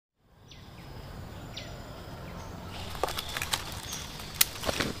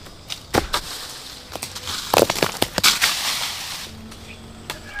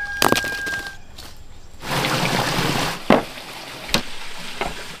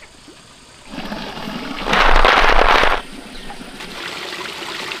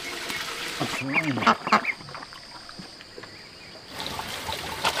Ở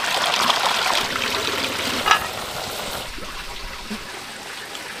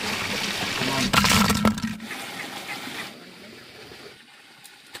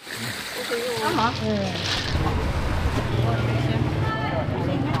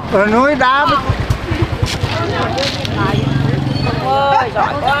núi đá. Ôi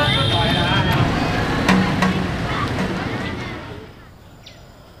giỏi quá.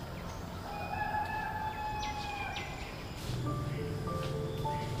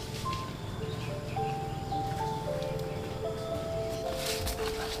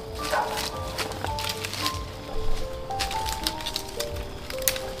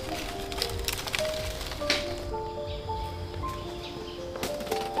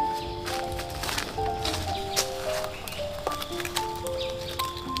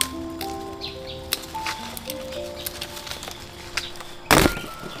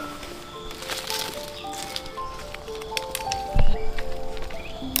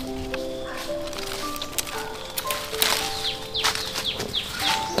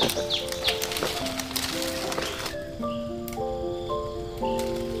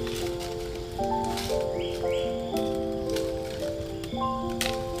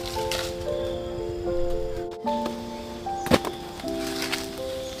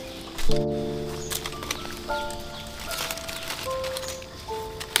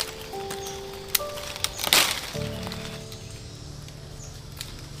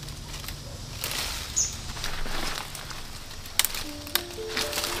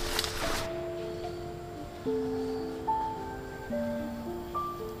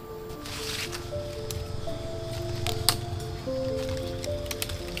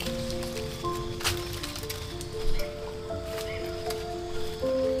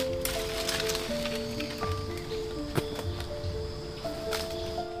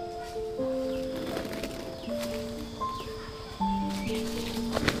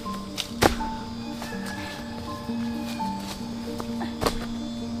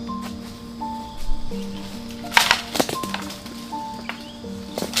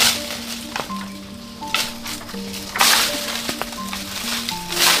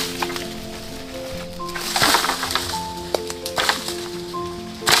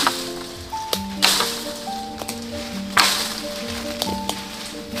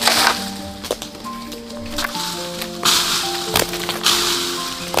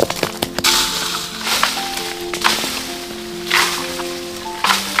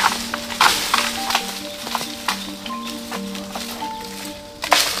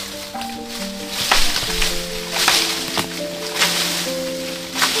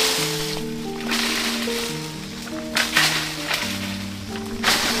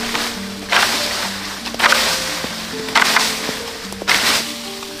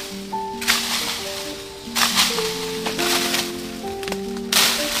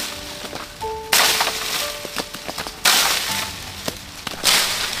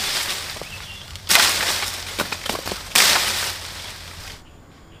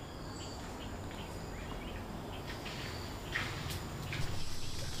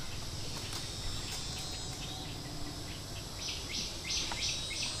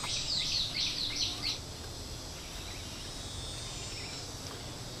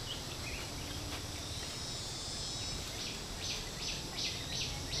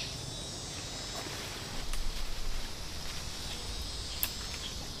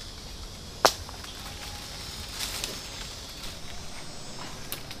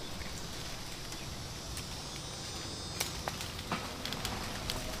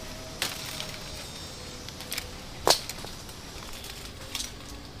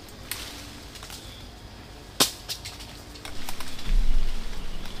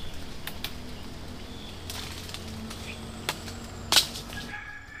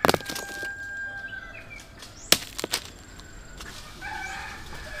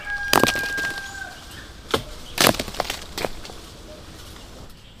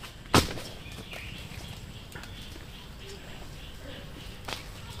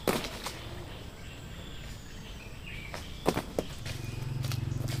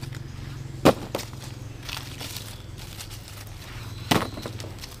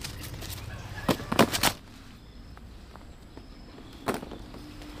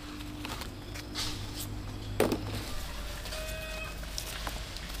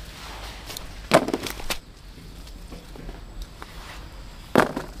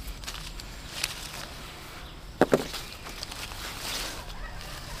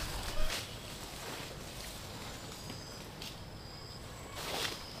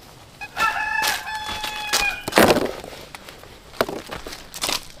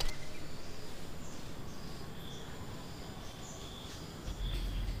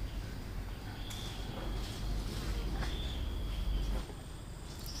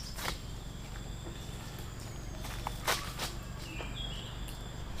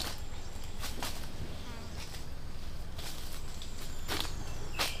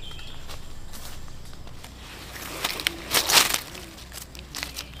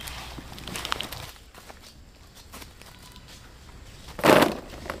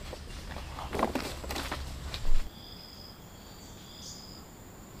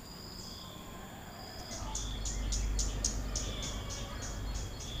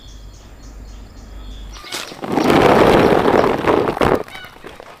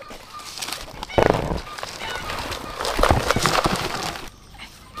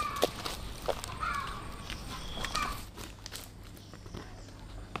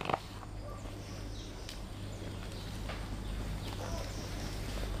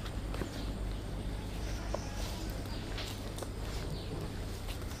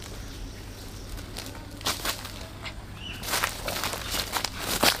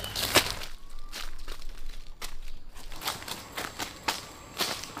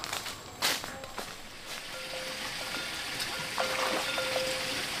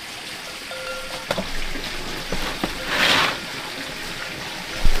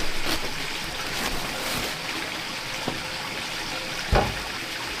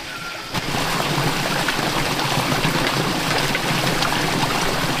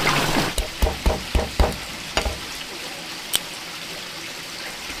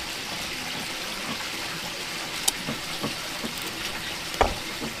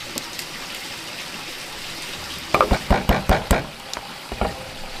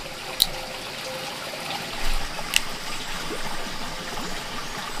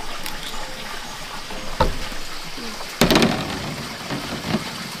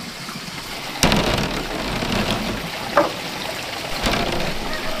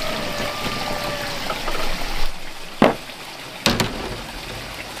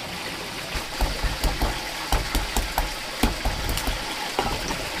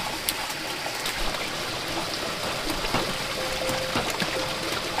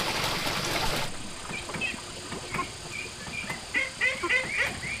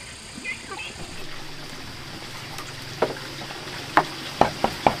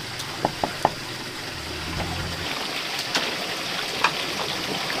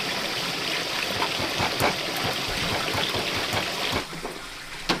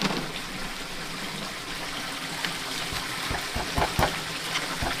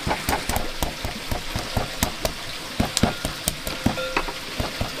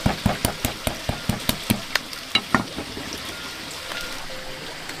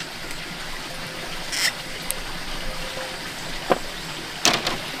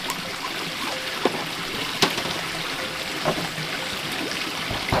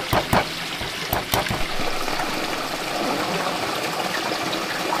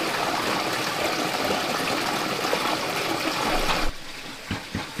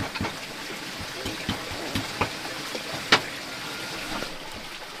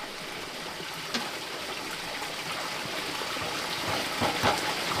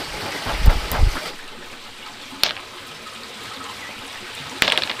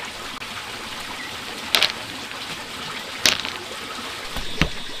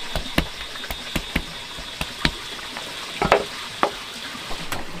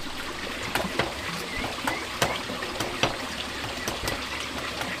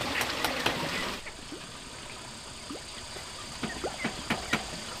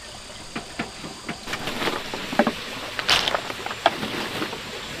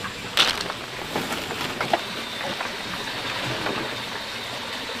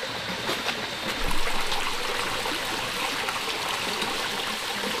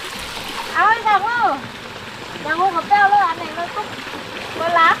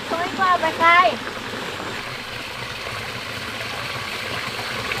 tay khai.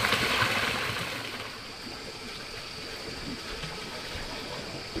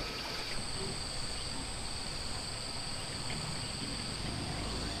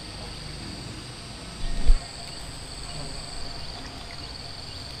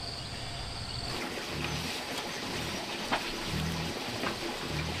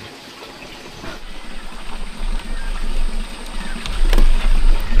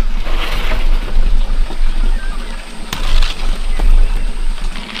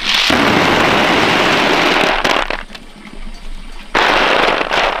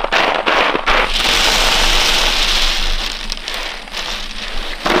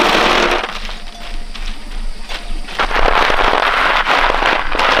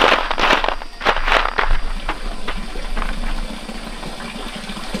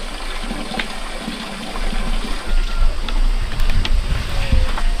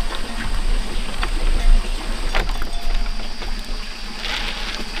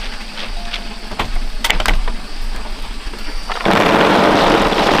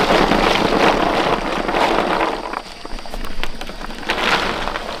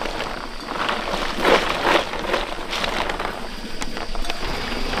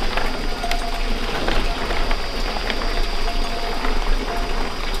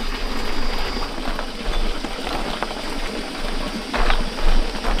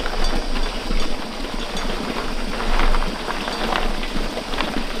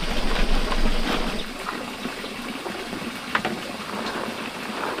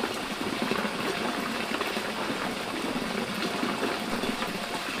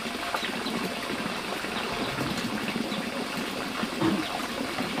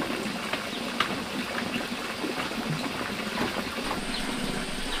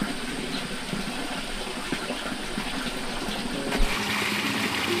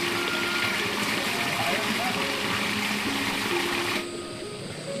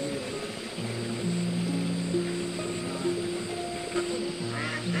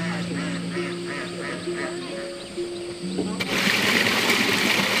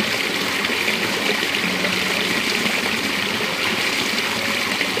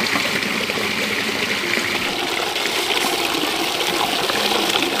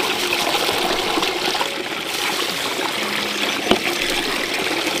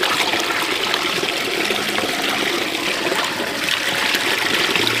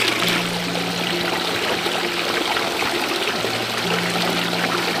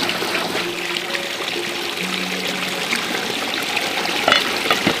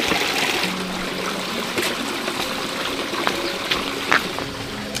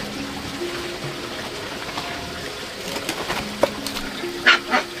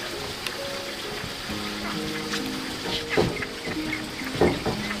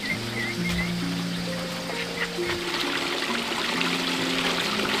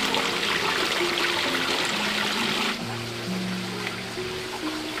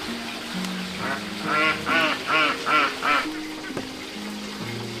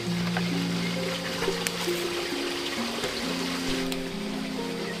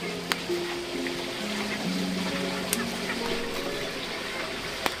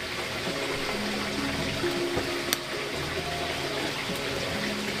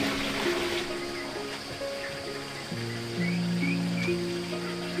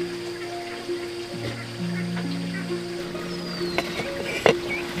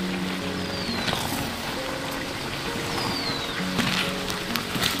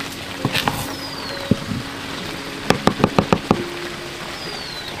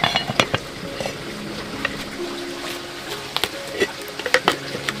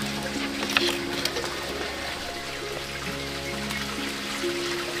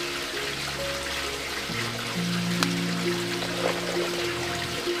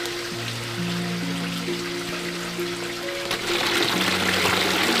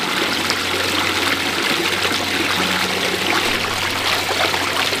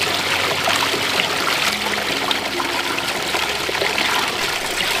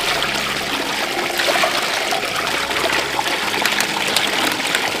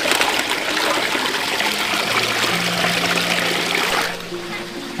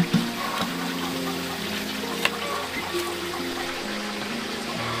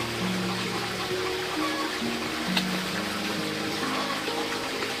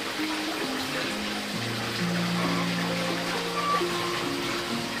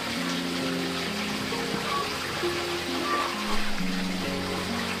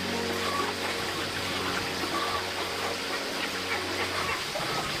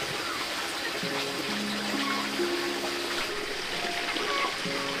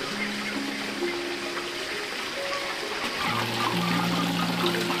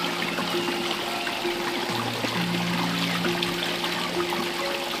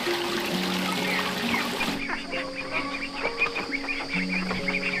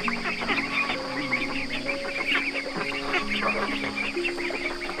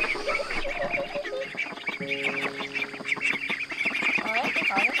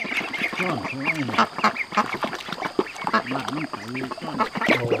 Mặt nó phải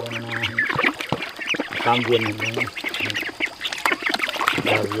hồ cam viên này,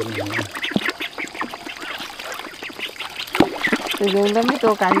 đào viên này. Tự nhiên nó mấy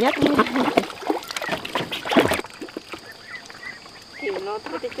tô cả nhất kiểu nó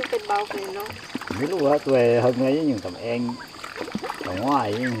thấy cái chút bên bao kìa nó mấy lúc đó tôi hơn ấy nhưng tầm em tầm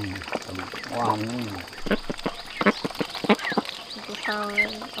ngoài tầm ngoài sao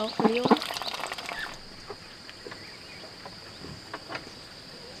ốc liêu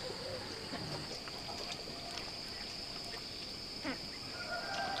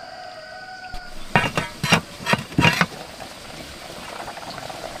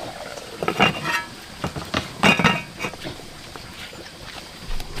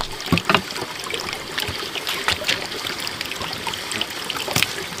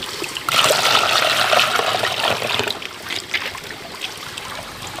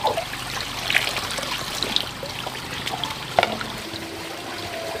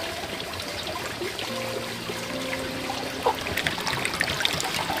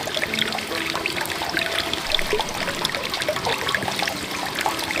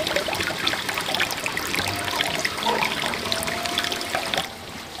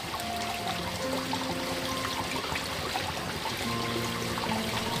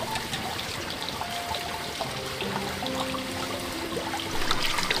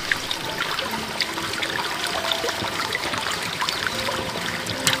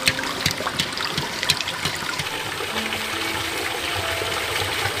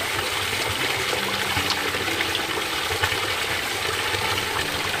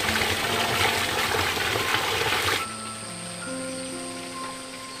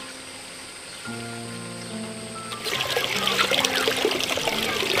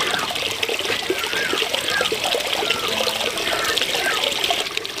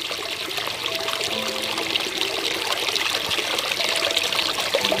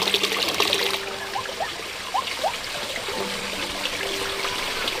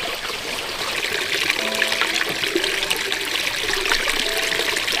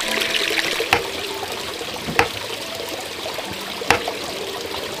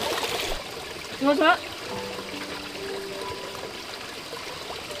ngồi xuống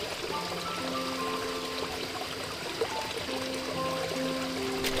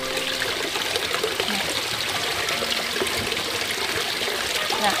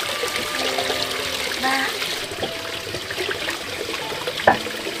nè ba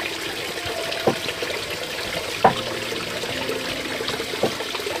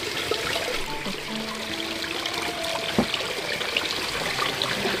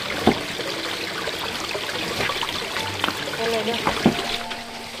đây đây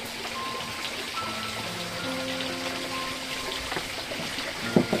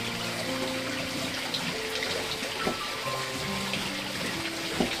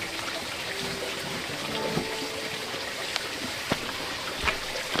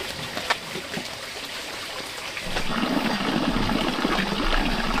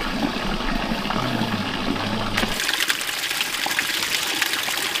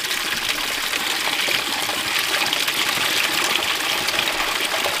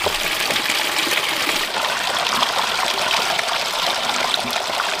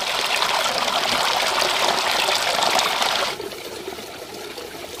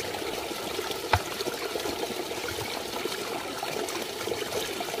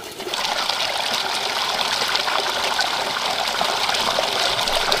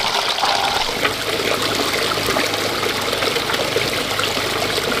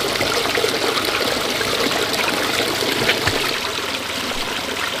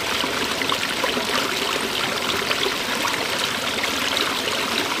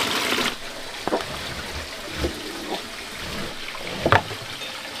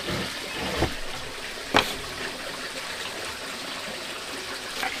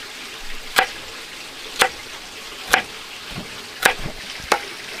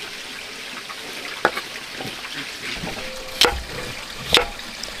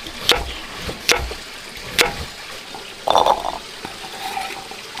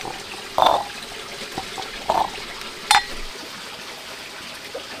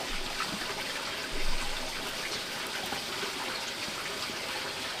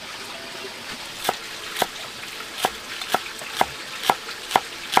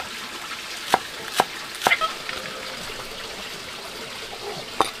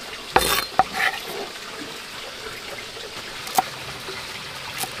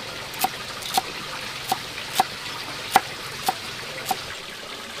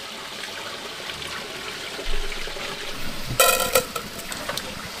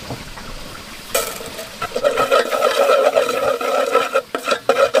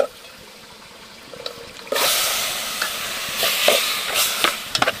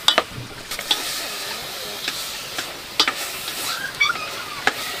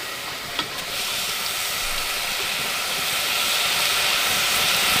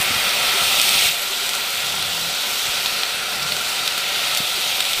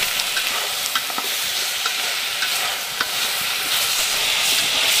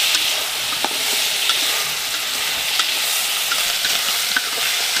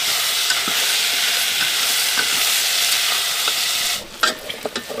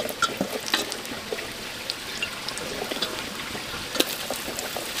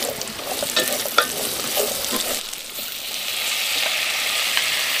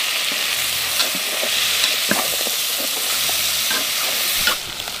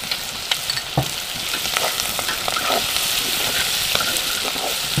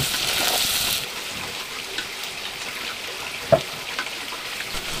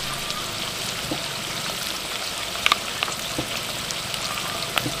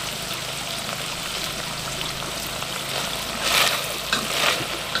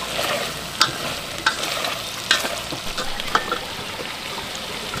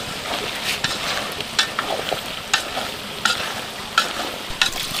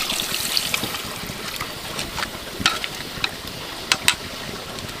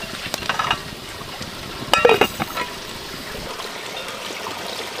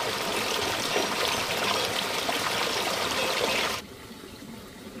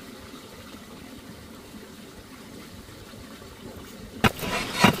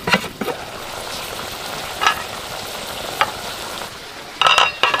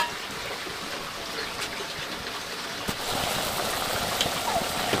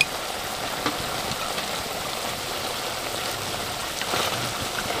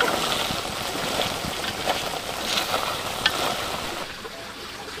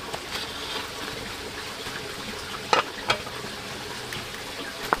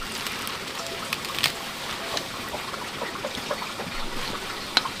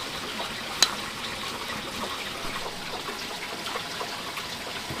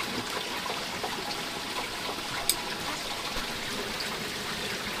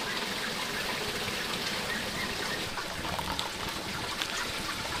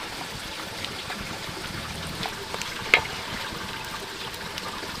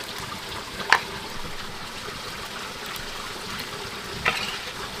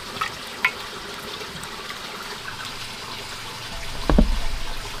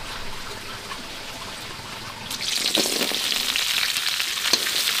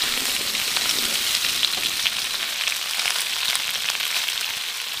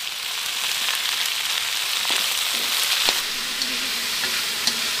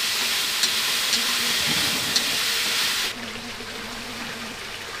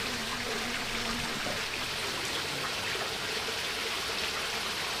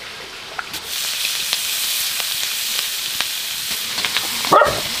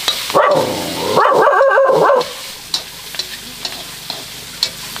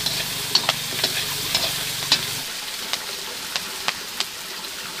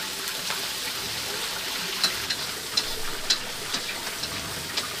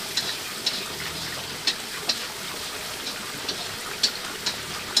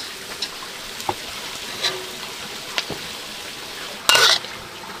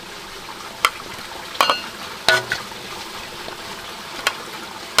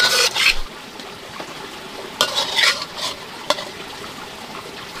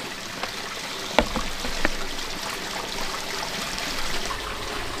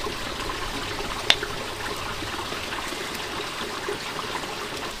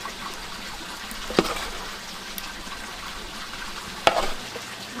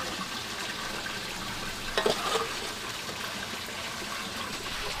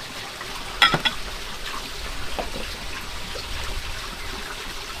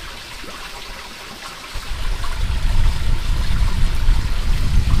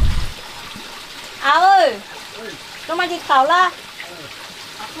ơi nó mà thịt khảo la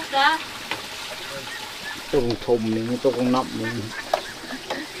khúc ra tôi cũng thùng này tôi cũng nậm này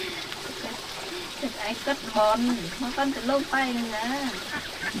ai cất bón nó con từ lâu bay nữa nè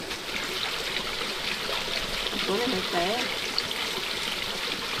tối nay phải té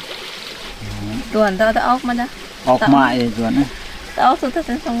tuần tao ốc mà đó ốc mại tuần á tao ốc xuống thật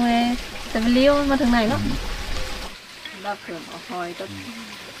xong rồi tao liêu mà thường này nó đập thường ở hồi tao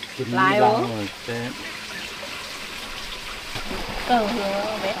lại luôn cờ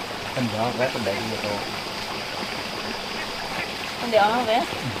hứa vét con đó vét con đấy như tôi con đéo nó vét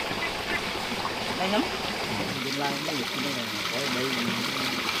đấy lắm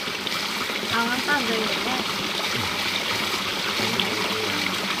ao nó tao rồi đấy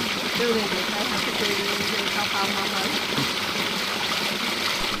đưa về để thấy hai cái từ cao cao ngon hơn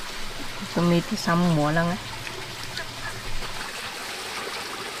tôi mít thì xăm múa lắm ấy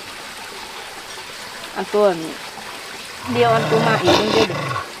ăn tuần điều ăn tu mà ý không chơi được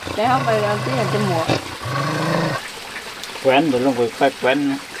đấy không phải ăn tí là trên múa quen rồi luôn rồi phải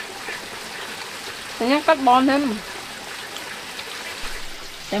quen thế nhắc cắt bon thêm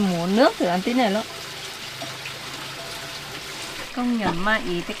em muốn nước thì ăn tí này đó công nhận mà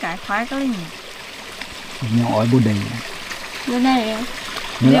ý cái khoái có gì nhỏ bù đầy như này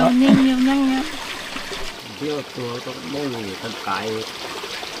nhiều nhanh nhiều nhanh nha nhiềuตัวก็ไม่ทันไก่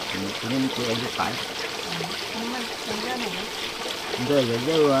นี่มันตัวอยู่ไก่เยอะเ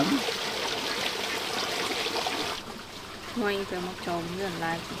ยอะ ngoài phải một chồng như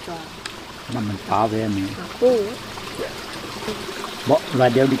là chồng nó mình phá về mình cũ bỏ loài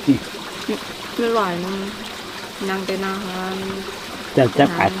đeo đi chi cái loài năng cái nào chắc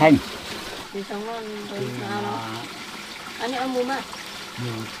phải thanh thì xong nó anh em mua mà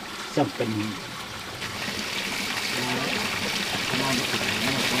xong tình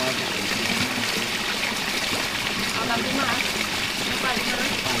làm cái mà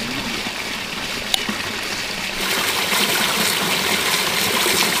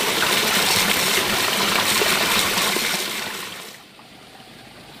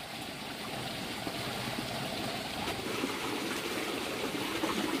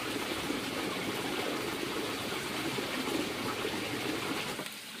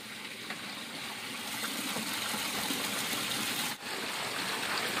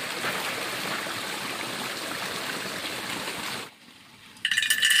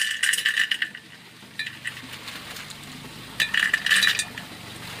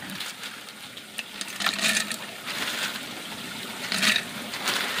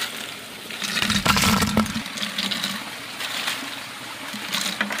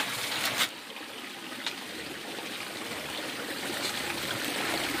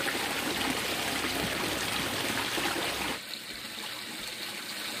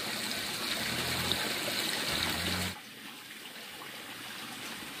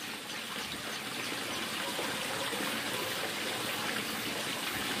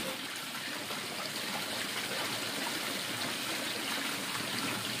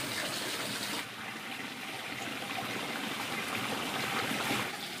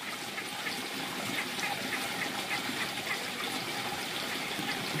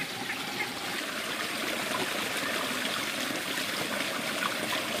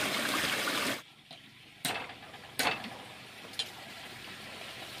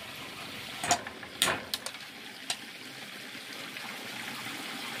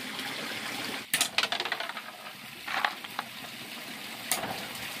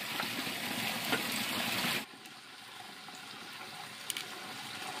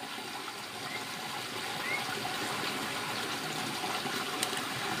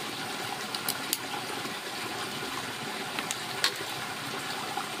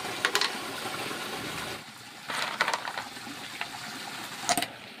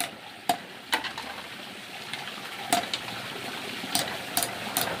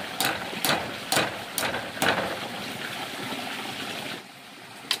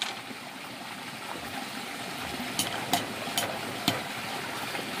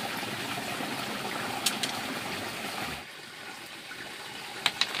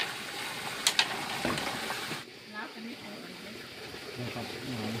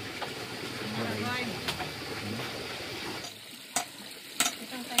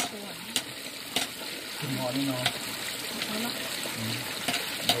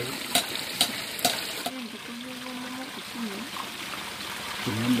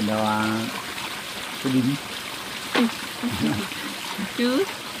Mình đâu cái đinh chứ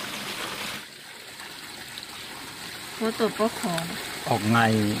có tổ có khó ở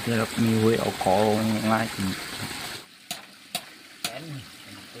ngày thì là mi huế ở khó ngay thì bén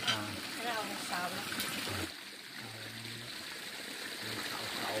cái nào Rau xào đó.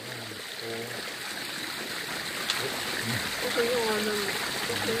 Cái ngon luôn,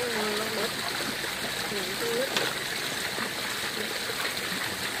 cái ngon lắm đấy. Những cái nước.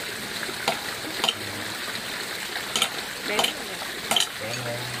 Bén rồi. bén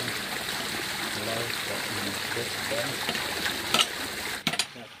lên lâu bén bén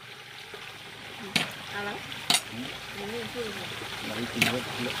Ăn lắm. Những cái gì mà đi tìm nước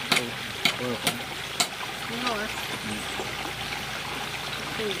tôi không đúng rồi.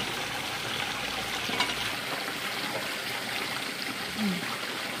 Ừ.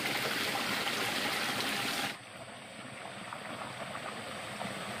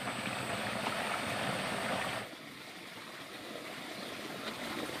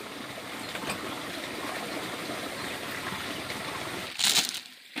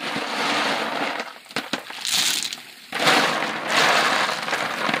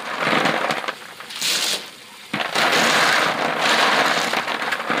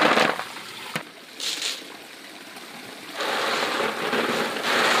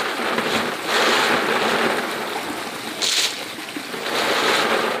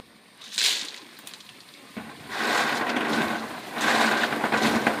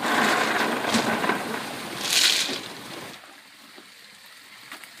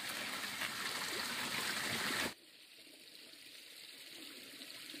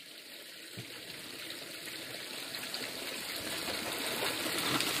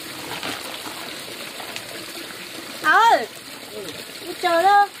 ơi đi chờ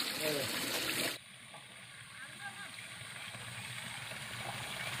đâu.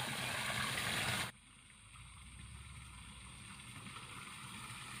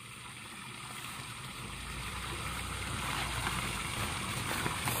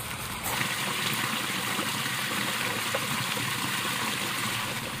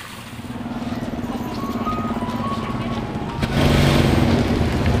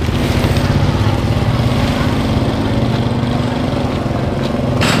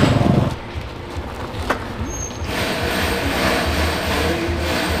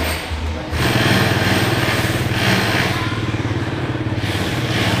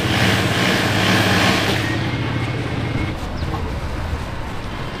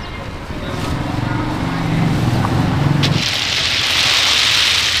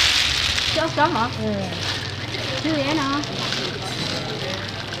 Có hả? Ừ. Chứ vậy nó.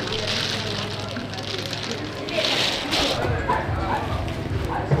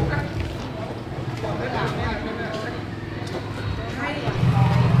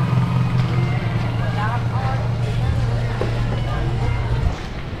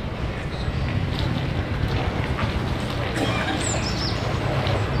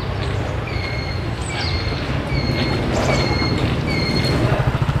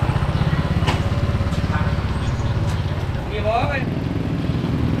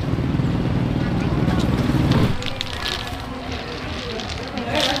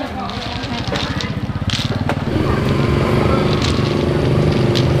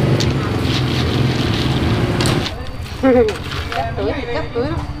 Chắc túi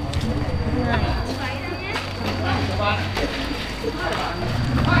lắm.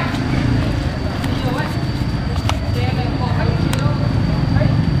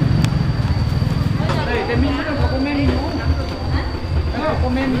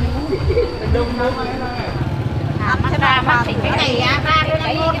 Macadamia thì cái này ra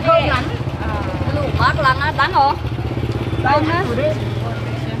cái thơm lắm. Lụ mát lắm á, bán không? Thơm á.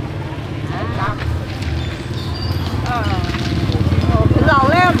 Cái lẩu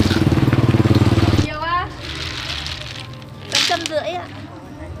lên. Nhiều á. 150 á.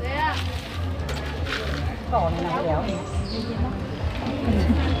 Thế à? Còn này béo này.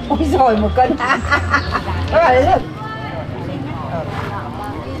 Ôi rồi 1 cân. Các bạn thấy được.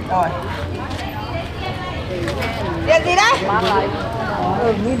 Rồi. Tiền gì đấy?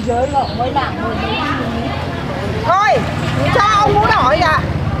 Nguyên giới lộn mới làm thôi. Cho ông mũ đỏ kìa.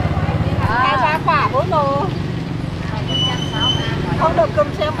 Cái giá quả 4 đô. Không được cầm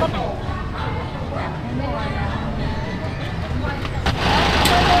xem con này.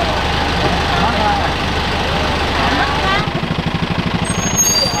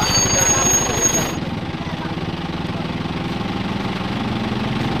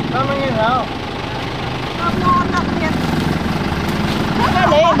 nó mới như nào Ngon đặc biệt. Cái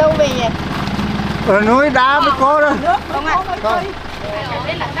đấy ở đâu về nhỉ? ở núi đá mới có đâu. Nước không ạ? Không.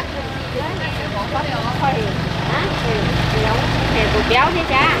 Đây là đất béo của béo thế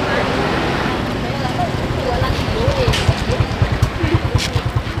cha.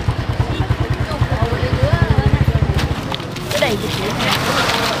 Cái này thì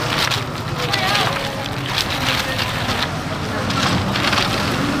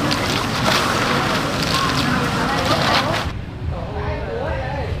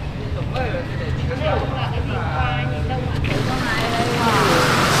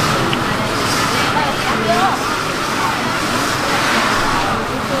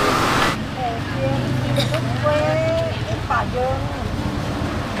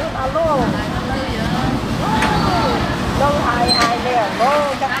đâu hai lẻ nó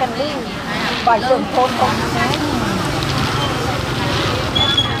chắc cần đi bài trường thôn không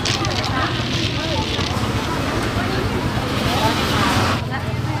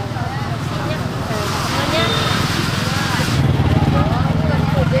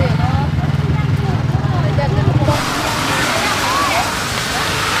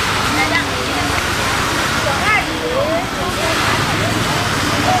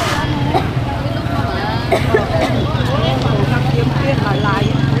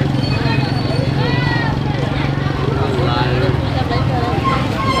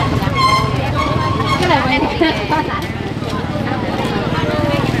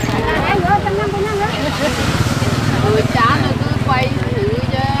người chán nó cứ quay thử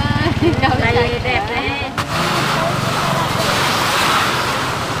chứ đâu đây đẹp đấy.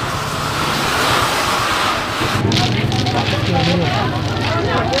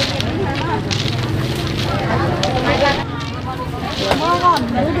 ngon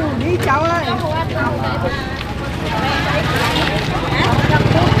đủ đi cháu ơi.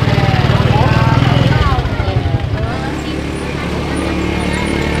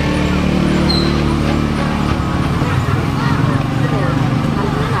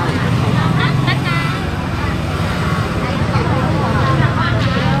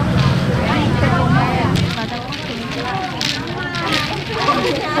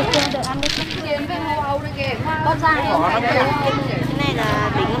 Con ra cái này là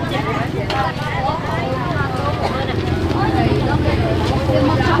đỉnh lắm chị.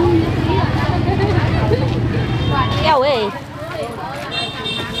 Keo ấy.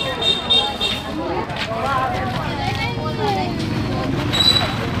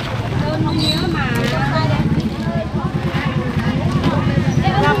 Không nhớ mà.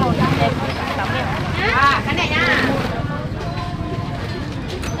 À, cái này nha.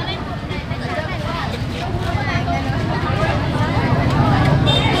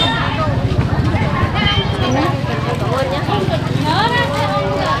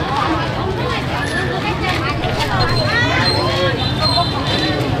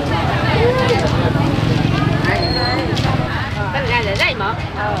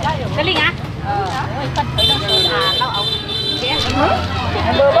 Cái ly hả?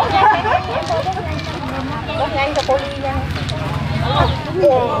 Bốc nhanh cho cô đi nha.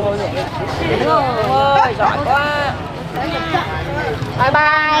 Ôi, giỏi quá. Bye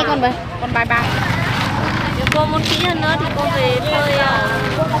bye con về. Con bye bye. Nếu cô muốn kỹ hơn nữa thì cô về phơi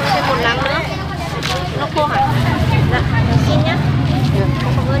thêm một nắng nữa. Nó khô hả? Dạ, xin nhá.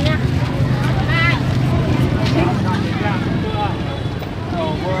 Cảm ơn nhá.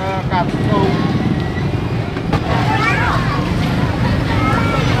 Cảm ơn.